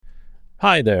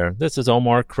Hi there, this is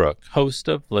Omar Crook, host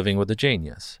of Living with a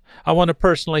Genius. I want to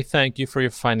personally thank you for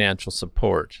your financial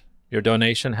support. Your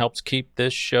donation helps keep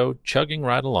this show chugging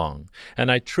right along,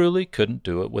 and I truly couldn't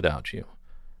do it without you.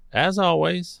 As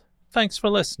always, thanks for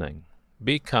listening.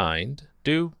 Be kind,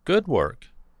 do good work,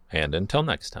 and until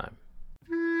next time.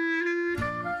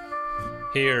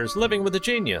 Here's Living with a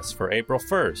Genius for April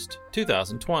 1st,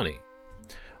 2020.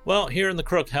 Well, here in the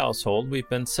Crook household, we've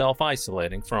been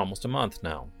self-isolating for almost a month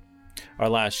now. Our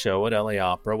last show at LA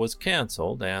Opera was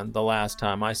canceled, and the last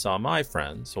time I saw my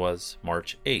friends was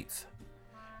March 8th.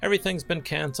 Everything's been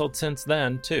canceled since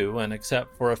then, too, and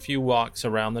except for a few walks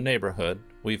around the neighborhood,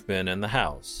 we've been in the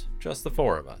house, just the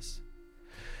four of us.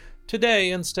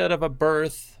 Today, instead of a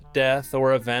birth, death,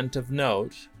 or event of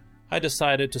note, I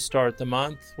decided to start the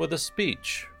month with a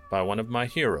speech by one of my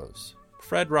heroes,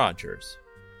 Fred Rogers.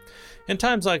 In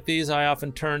times like these, I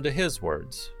often turn to his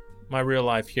words. My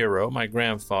real-life hero, my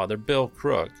grandfather, Bill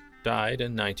Crook, died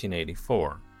in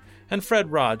 1984, and Fred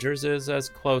Rogers is as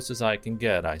close as I can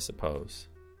get, I suppose.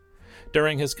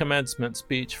 During his commencement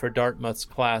speech for Dartmouth's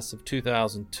class of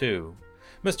 2002,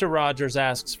 Mr. Rogers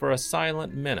asks for a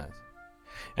silent minute,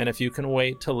 and if you can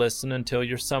wait to listen until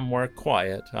you're somewhere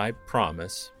quiet, I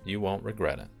promise you won't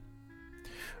regret it.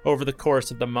 Over the course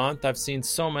of the month, I've seen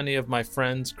so many of my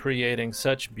friends creating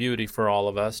such beauty for all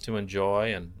of us to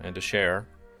enjoy and to share.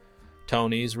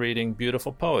 Tony's reading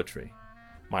beautiful poetry.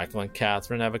 Michael and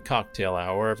Catherine have a cocktail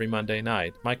hour every Monday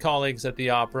night. My colleagues at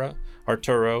the opera,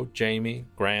 Arturo, Jamie,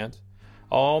 Grant,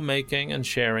 all making and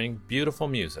sharing beautiful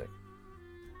music.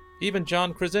 Even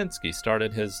John Krasinski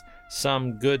started his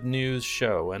Some Good News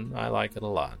show, and I like it a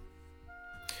lot.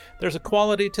 There's a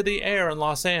quality to the air in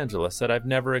Los Angeles that I've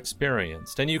never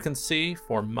experienced, and you can see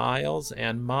for miles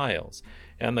and miles,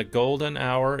 and the golden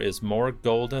hour is more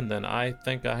golden than I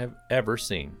think I have ever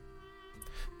seen.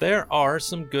 There are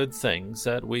some good things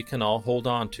that we can all hold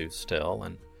on to still,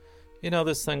 and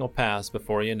this thing will pass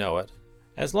before you know it,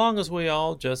 as long as we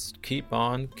all just keep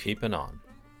on keeping on.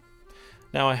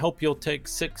 Now I hope you'll take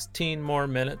 16 more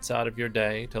minutes out of your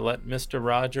day to let Mr.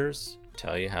 Rogers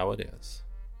tell you how it is.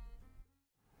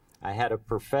 I had a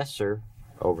professor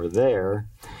over there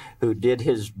who did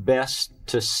his best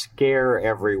to scare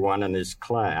everyone in his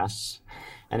class,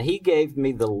 and he gave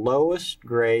me the lowest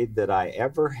grade that I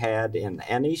ever had in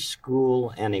any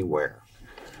school anywhere.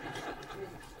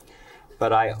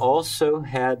 But I also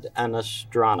had an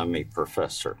astronomy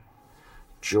professor,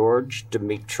 George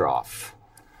Dimitrov,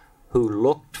 who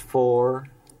looked for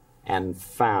and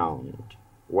found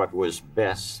what was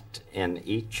best in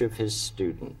each of his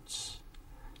students.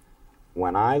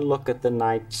 When I look at the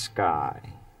night sky,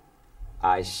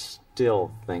 I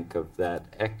still think of that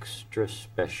extra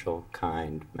special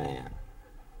kind man.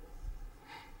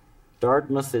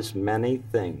 Dartmouth is many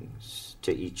things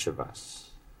to each of us.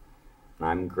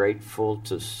 I'm grateful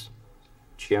to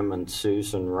Jim and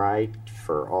Susan Wright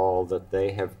for all that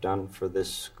they have done for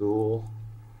this school.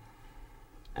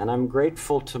 And I'm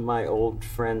grateful to my old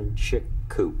friend Chick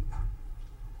Coop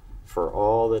for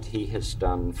all that he has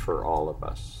done for all of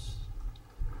us.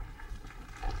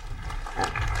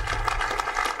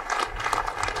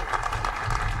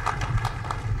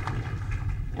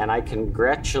 And I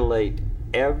congratulate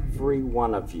every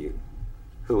one of you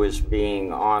who is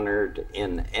being honored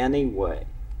in any way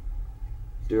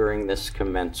during this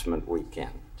commencement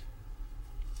weekend.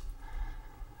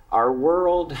 Our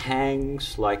world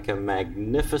hangs like a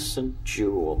magnificent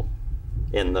jewel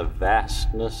in the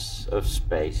vastness of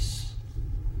space.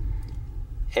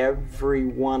 Every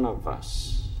one of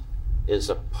us is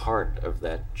a part of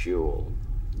that jewel,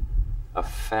 a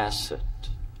facet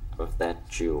of that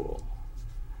jewel.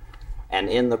 And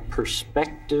in the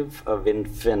perspective of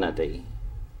infinity,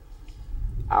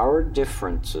 our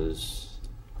differences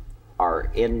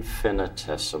are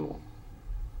infinitesimal.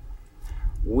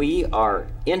 We are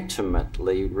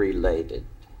intimately related.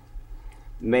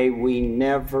 May we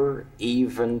never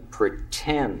even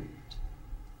pretend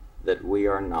that we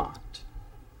are not.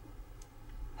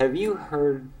 Have you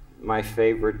heard my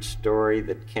favorite story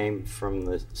that came from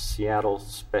the Seattle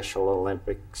Special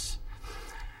Olympics?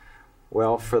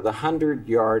 Well, for the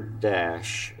 100-yard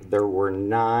dash, there were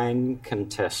 9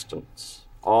 contestants,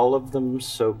 all of them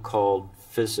so-called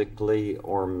physically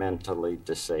or mentally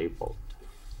disabled.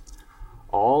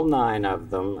 All 9 of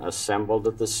them assembled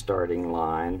at the starting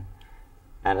line,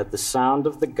 and at the sound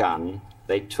of the gun,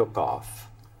 they took off.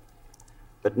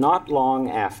 But not long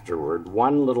afterward,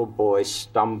 one little boy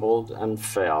stumbled and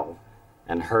fell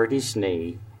and hurt his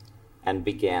knee and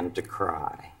began to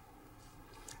cry.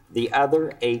 The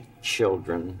other 8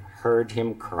 children heard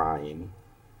him crying.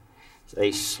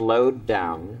 They slowed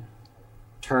down,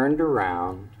 turned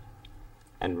around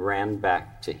and ran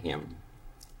back to him.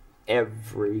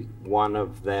 Every one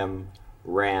of them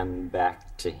ran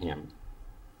back to him.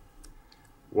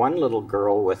 One little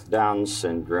girl with Down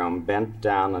syndrome bent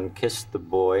down and kissed the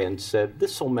boy and said,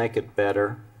 "This'll make it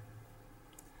better."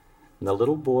 And the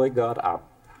little boy got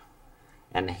up,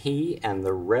 and he and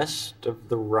the rest of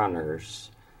the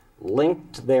runners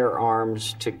linked their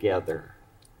arms together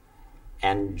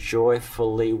and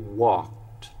joyfully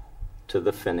walked to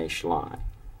the finish line.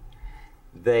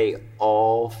 They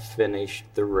all finished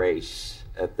the race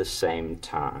at the same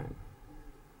time.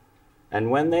 And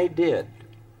when they did,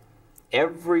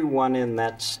 everyone in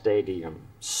that stadium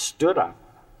stood up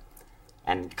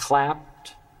and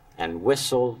clapped and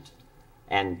whistled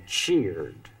and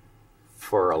cheered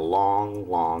for a long,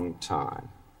 long time.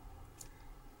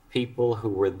 People who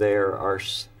were there are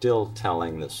still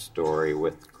telling the story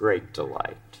with great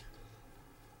delight.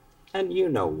 And you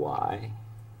know why.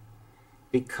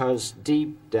 Because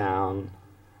deep down,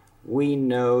 we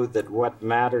know that what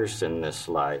matters in this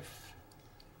life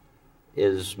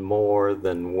is more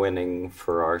than winning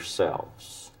for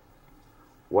ourselves.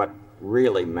 What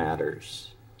really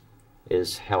matters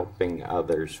is helping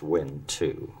others win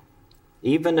too,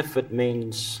 even if it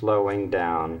means slowing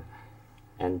down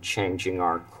and changing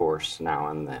our course now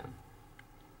and then.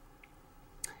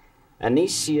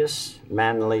 Anicius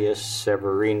Manlius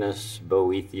Severinus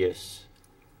Boethius,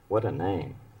 what a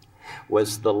name,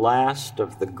 was the last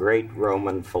of the great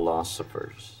Roman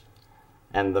philosophers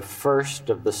and the first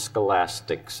of the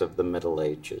scholastics of the Middle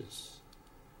Ages.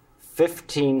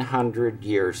 1,500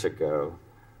 years ago,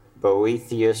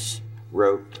 Boethius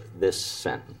wrote this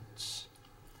sentence: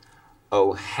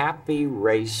 "O happy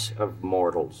race of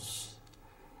mortals,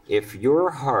 if your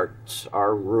hearts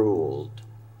are ruled,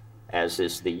 as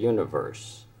is the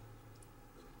universe,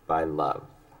 by love."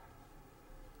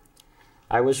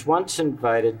 I was once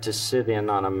invited to sit in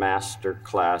on a master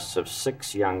class of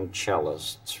 6 young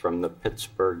cellists from the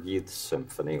Pittsburgh Youth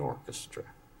Symphony Orchestra.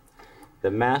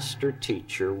 The master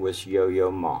teacher was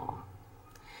Yo-Yo Ma.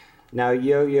 Now,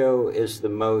 Yo-Yo is the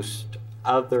most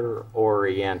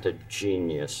other-oriented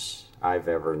genius I've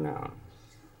ever known.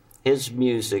 His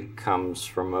music comes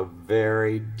from a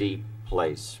very deep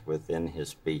place within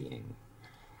his being.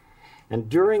 And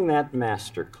during that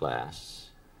master class,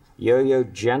 Yo-Yo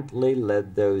gently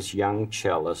led those young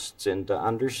cellists into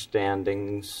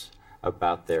understandings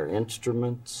about their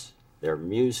instruments, their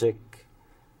music,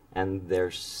 and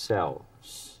their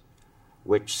selves,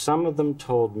 which some of them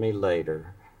told me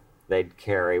later they'd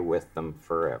carry with them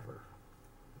forever.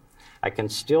 I can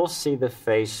still see the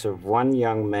face of one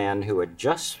young man who had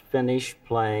just finished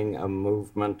playing a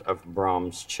movement of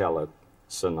Brahms' cello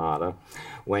sonata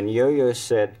when Yo-Yo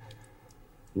said,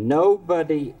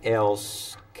 "Nobody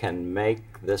else can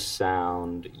make the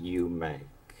sound you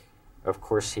make." Of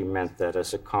course, he meant that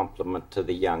as a compliment to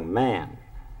the young man.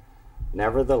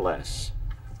 Nevertheless,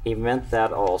 he meant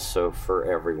that also for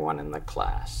everyone in the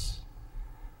class.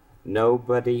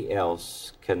 Nobody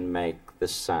else can make the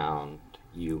sound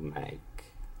you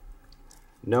make.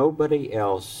 Nobody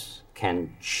else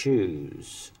can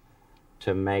choose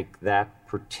to make that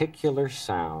particular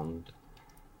sound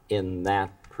in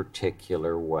that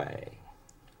particular way.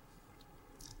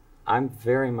 I'm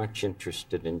very much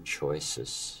interested in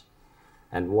choices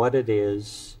and what it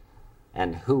is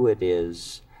and who it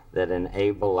is that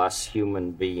enable us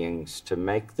human beings to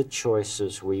make the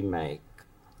choices we make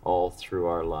all through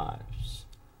our lives.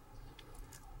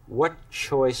 What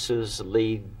choices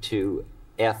lead to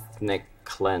ethnic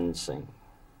cleansing?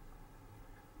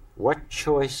 What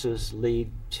choices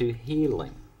lead to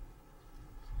healing?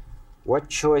 What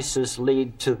choices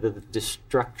lead to the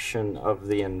destruction of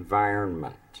the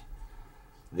environment,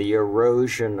 the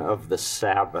erosion of the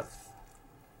Sabbath,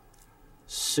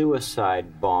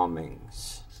 suicide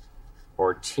bombings,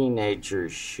 or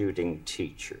teenagers shooting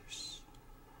teachers?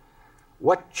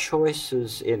 What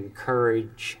choices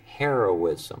encourage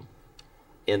heroism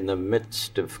in the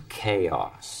midst of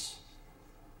chaos?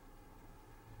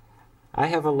 I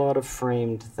have a lot of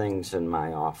framed things in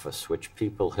my office which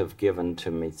people have given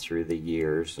to me through the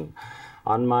years, and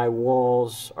on my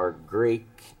walls are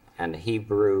Greek and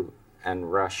Hebrew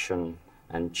and Russian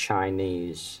and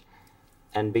Chinese,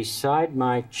 and beside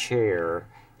my chair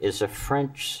is a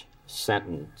French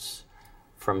sentence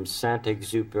from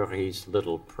Saint-Exupéry's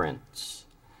Little Prince.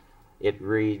 It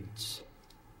reads,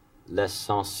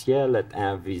 "L'essentiel est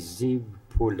invisible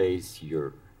pour les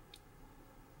yeux."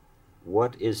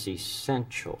 What is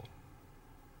essential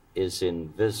is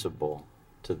invisible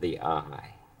to the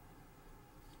eye.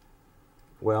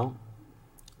 Well,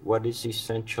 what is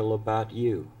essential about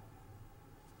you?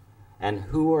 And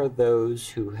who are those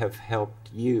who have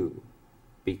helped you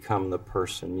become the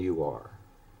person you are?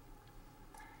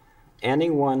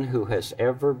 Anyone who has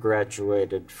ever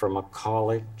graduated from a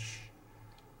college,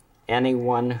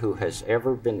 anyone who has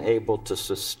ever been able to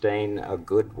sustain a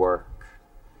good work,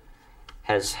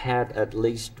 has had at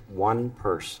least one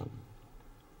person,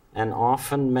 and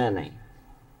often many,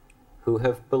 who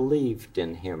have believed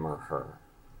in him or her.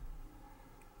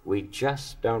 We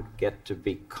just don't get to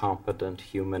be competent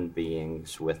human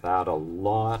beings without a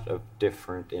lot of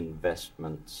different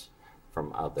investments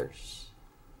from others.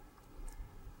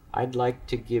 I'd like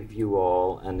to give you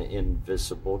all an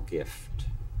invisible gift,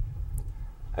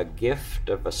 a gift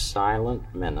of a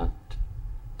silent minute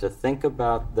to think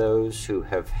about those who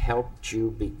have helped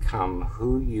you become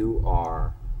who you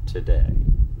are today.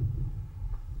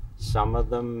 Some of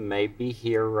them may be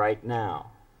here right now.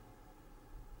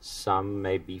 Some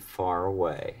may be far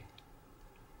away.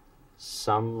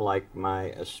 Some, like my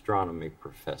astronomy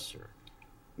professor,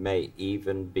 may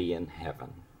even be in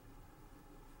heaven.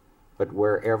 But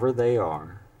wherever they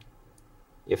are,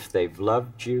 if they've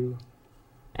loved you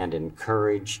and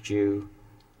encouraged you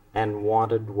and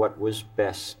wanted what was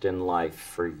best in life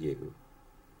for you,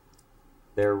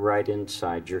 they're right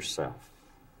inside yourself.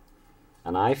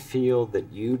 And I feel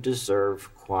that you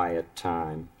deserve quiet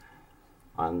time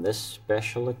on this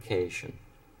special occasion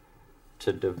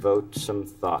to devote some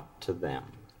thought to them.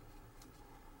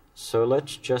 So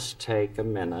let's just take a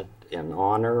minute in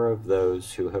honor of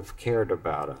those who have cared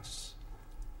about us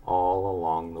all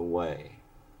along the way.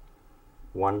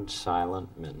 One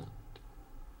silent minute.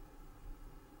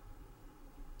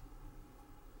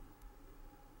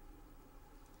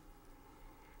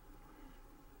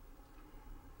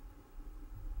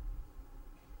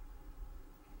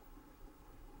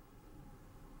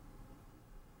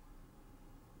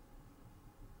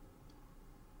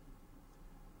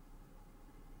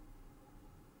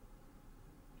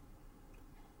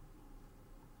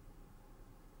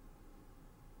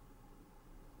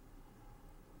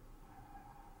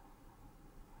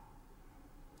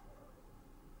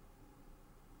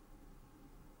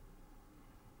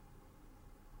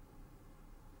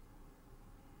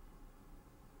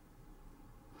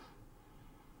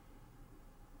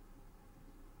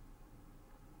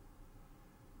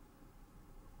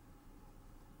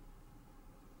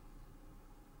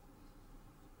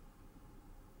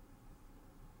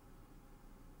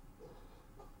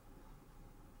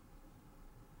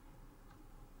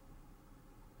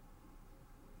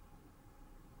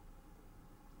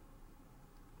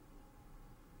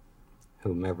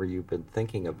 Whomever you've been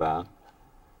thinking about,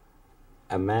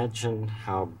 imagine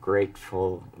how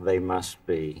grateful they must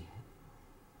be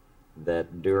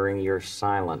that during your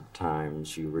silent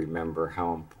times you remember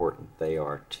how important they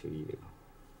are to you.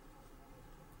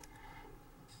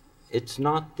 It's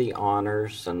not the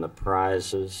honors and the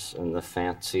prizes and the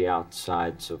fancy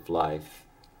outsides of life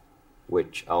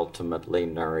which ultimately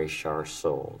nourish our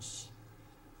souls.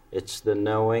 It's the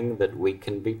knowing that we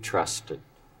can be trusted,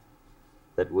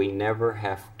 that we never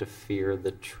have to fear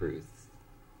the truth,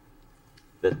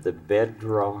 that the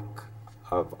bedrock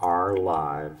of our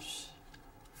lives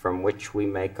from which we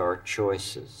make our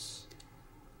choices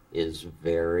is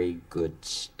very good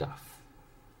stuff.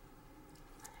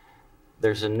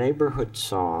 There's a neighborhood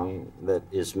song that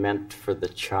is meant for the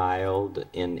child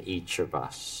in each of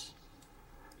us,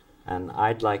 and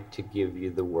I'd like to give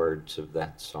you the words of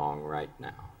that song right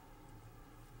now.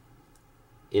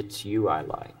 It's you I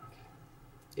like.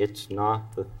 It's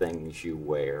not the things you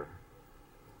wear.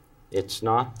 It's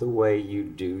not the way you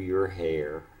do your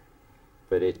hair,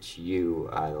 but it's you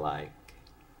I like.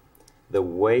 The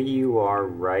way you are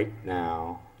right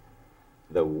now,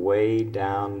 the way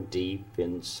down deep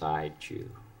inside you.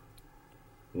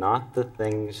 Not the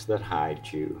things that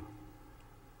hide you,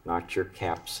 not your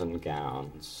caps and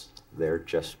gowns, they're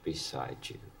just beside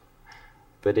you.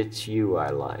 But it's you I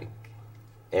like,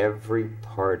 every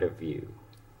part of you.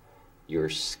 Your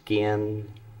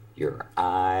skin, your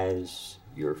eyes,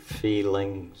 your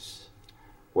feelings,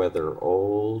 whether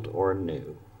old or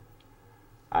new.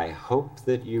 I hope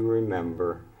that you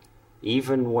remember,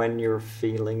 even when you're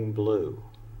feeling blue,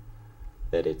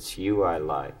 that it's you I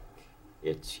like,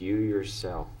 it's you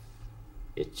yourself,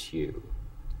 it's you.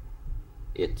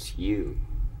 It's you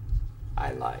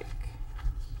I like.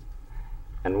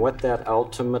 And what that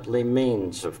ultimately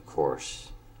means, of course,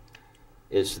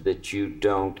 is that you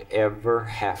don't ever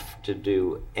have to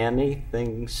do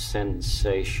anything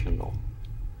sensational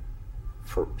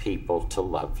for people to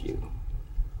love you.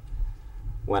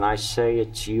 When I say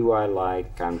it's you I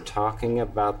like, I'm talking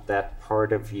about that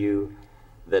part of you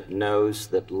that knows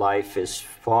that life is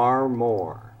far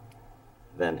more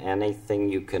than anything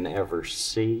you can ever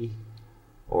see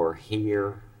or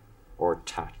hear or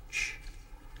touch.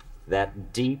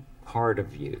 That deep part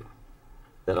of you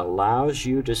that allows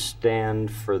you to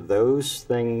stand for those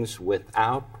things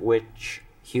without which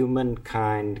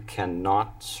humankind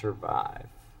cannot survive.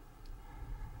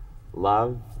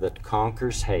 Love that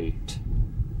conquers hate,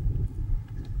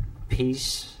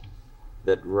 peace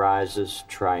that rises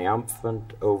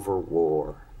triumphant over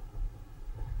war,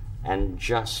 and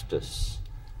justice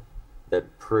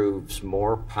that proves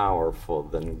more powerful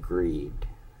than greed.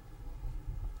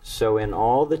 So in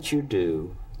all that you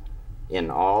do, in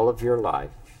all of your life,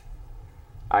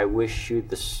 I wish you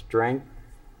the strength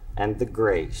and the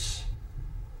grace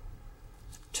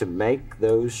to make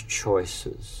those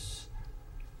choices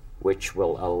which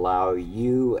will allow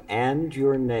you and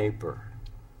your neighbor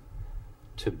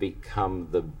to become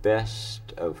the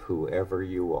best of whoever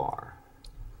you are.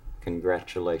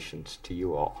 Congratulations to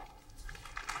you all.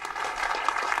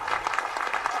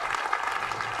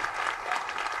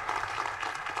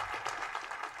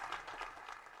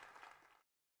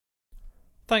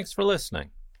 Thanks for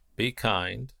listening. Be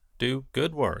kind, do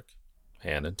good work,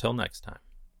 and until next time.